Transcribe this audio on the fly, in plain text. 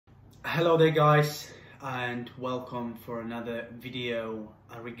Hello there guys, and welcome for another video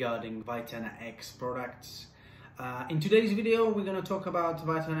regarding Vitana X products. In today's video we're going to talk about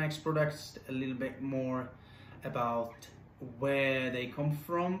Vitana X products a little bit more, about where they come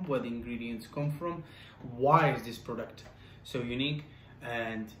from, where the ingredients come from, why is this product so unique,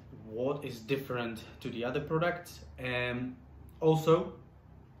 and what is different to the other products, and also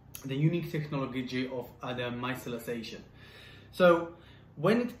the unique technology of other micellization. So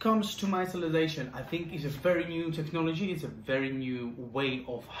when it comes to micellization, I think it's a very new technology. It's a very new way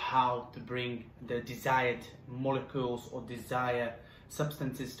of how to bring the desired molecules or desired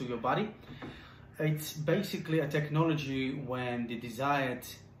substances to your body. It's basically a technology when the desired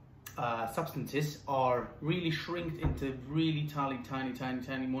substances are really shrinked into really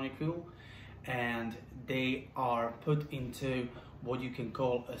tiny molecule, and they are put into what you can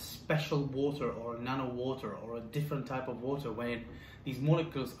call a special water or a nano water or a different type of water, when these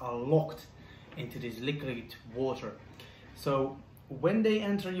molecules are locked into this liquid water. So when they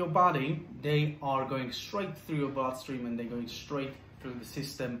enter your body, they are going straight through your bloodstream, and they're going straight through the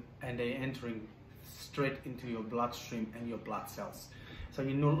system, and they're entering straight into your bloodstream and your blood cells. So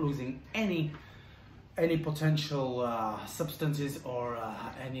you're not losing any potential substances or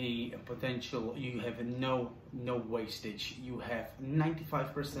any potential. You have no wastage. You have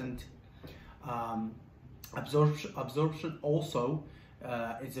 95% absorption. Also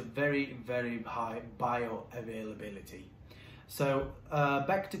it's a very high bioavailability. So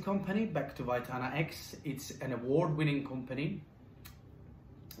back to Vitana X. It's an award-winning company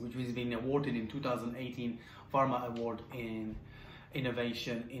which has been awarded in 2018 Pharma Award in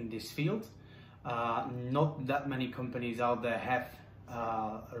innovation in this field. Not that many companies out there have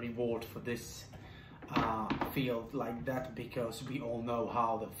a reward for this field like that, because we all know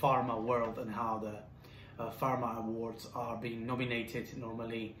how the pharma world and how the pharma awards are being nominated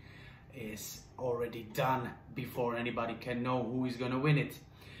normally is already done before anybody can know who is going to win it.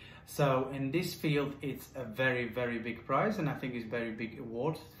 So in this field it's a very big prize, and I think it's a very big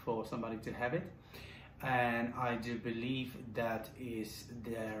award for somebody to have it. And I do believe that is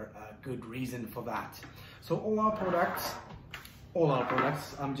there a good reason for that. So all our products,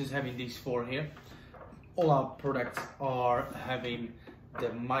 I'm just having these four here. All our products are having the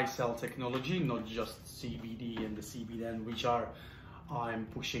micelle technology, not just CBD and the CBN, which I'm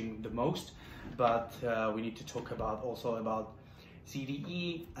pushing the most, but we need to talk about also about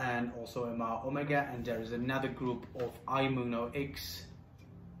CDE and also about Omega, and there is another group of Immuno X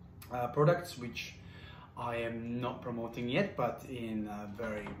products which I am not promoting yet, but in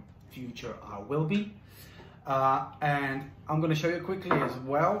very future I will be. And I'm going to show you quickly as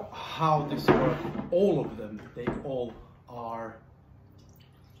well how this works. All of them, they all are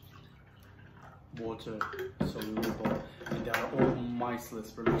water soluble, and they are all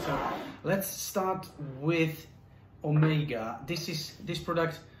micellized products. So let's start with Omega. This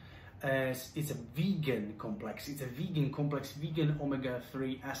product it's a vegan complex. It's a vegan complex, vegan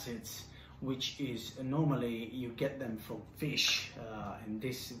omega-3 acids, which is normally you get them from fish. In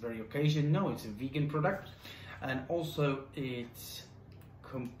this very occasion, no, it's a vegan product, and also it's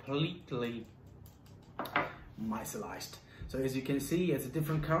completely micellized. So as you can see, it's a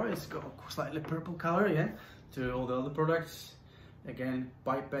different color. It's got a slightly purple color, yeah, to all the other products. Again,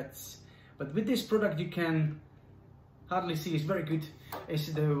 pipettes. But with this product, you can hardly see. It's very good. It's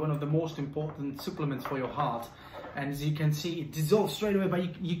one of the most important supplements for your heart. And as you can see, it dissolves straight away,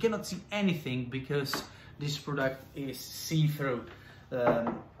 but you cannot see anything because this product is see-through.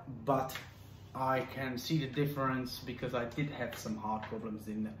 But I can see the difference because I did have some heart problems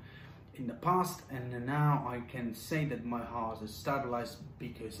in the past, and now I can say that my heart is stabilized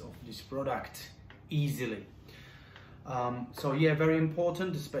because of this product easily. So yeah, very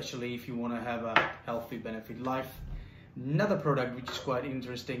important, especially if you want to have a healthy benefit life. Another product which is quite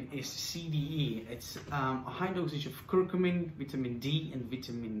interesting is CDE. It's a high dosage of curcumin, vitamin D and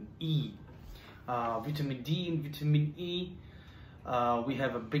vitamin E. Vitamin D and vitamin E, we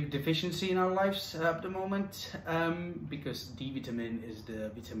have a big deficiency in our lives at the moment, because D vitamin is the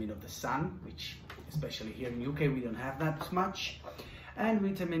vitamin of the sun, which especially here in UK we don't have that much. And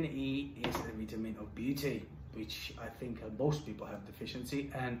vitamin E is the vitamin of beauty, which I think most people have deficiency.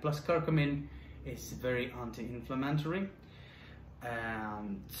 And plus curcumin is very anti-inflammatory.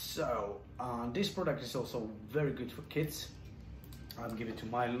 And so this product is also very good for kids. I'll give it to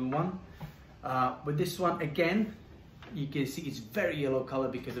my little one. With this one, again, you can see it's very yellow color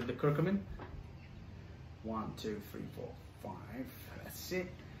because of the curcumin. 1, 2, 3, 4, 5. That's it.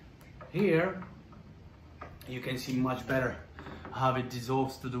 Here you can see much better how it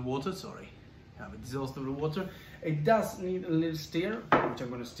dissolves to the water. Sorry, it dissolves through the water. It does need a little stir, which I'm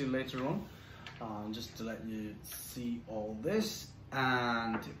going to stir later on, just to let you see all this.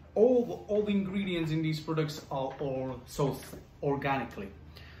 And all the ingredients in these products are all sourced organically.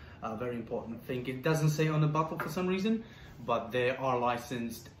 Very important thing. It doesn't say on the bottle for some reason, but they are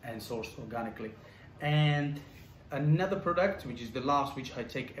licensed and sourced organically. And another product, which is the last, which I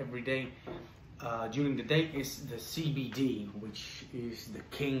take every day during the day, is the CBD, which is the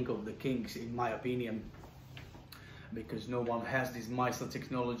king of the kings in my opinion, because no one has this micelle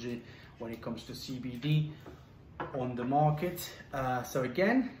technology when it comes to CBD on the market. So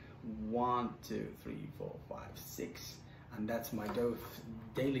again, 1, 2, 3, 4, 5, 6, and that's my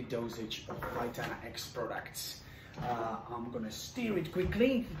daily dosage of Vitana X products. I'm gonna stir it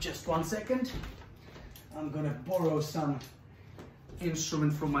quickly, just 1 second. I'm gonna borrow some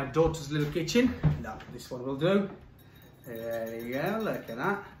instrument from my daughter's little kitchen. No, this one will do. There you go, look at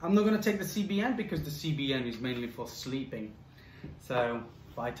that. I'm not gonna take the CBN because the CBN is mainly for sleeping. So,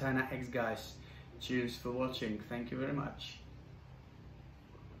 Vitana X guys, cheers for watching. Thank you very much.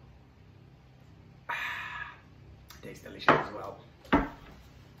 Tastes delicious as well.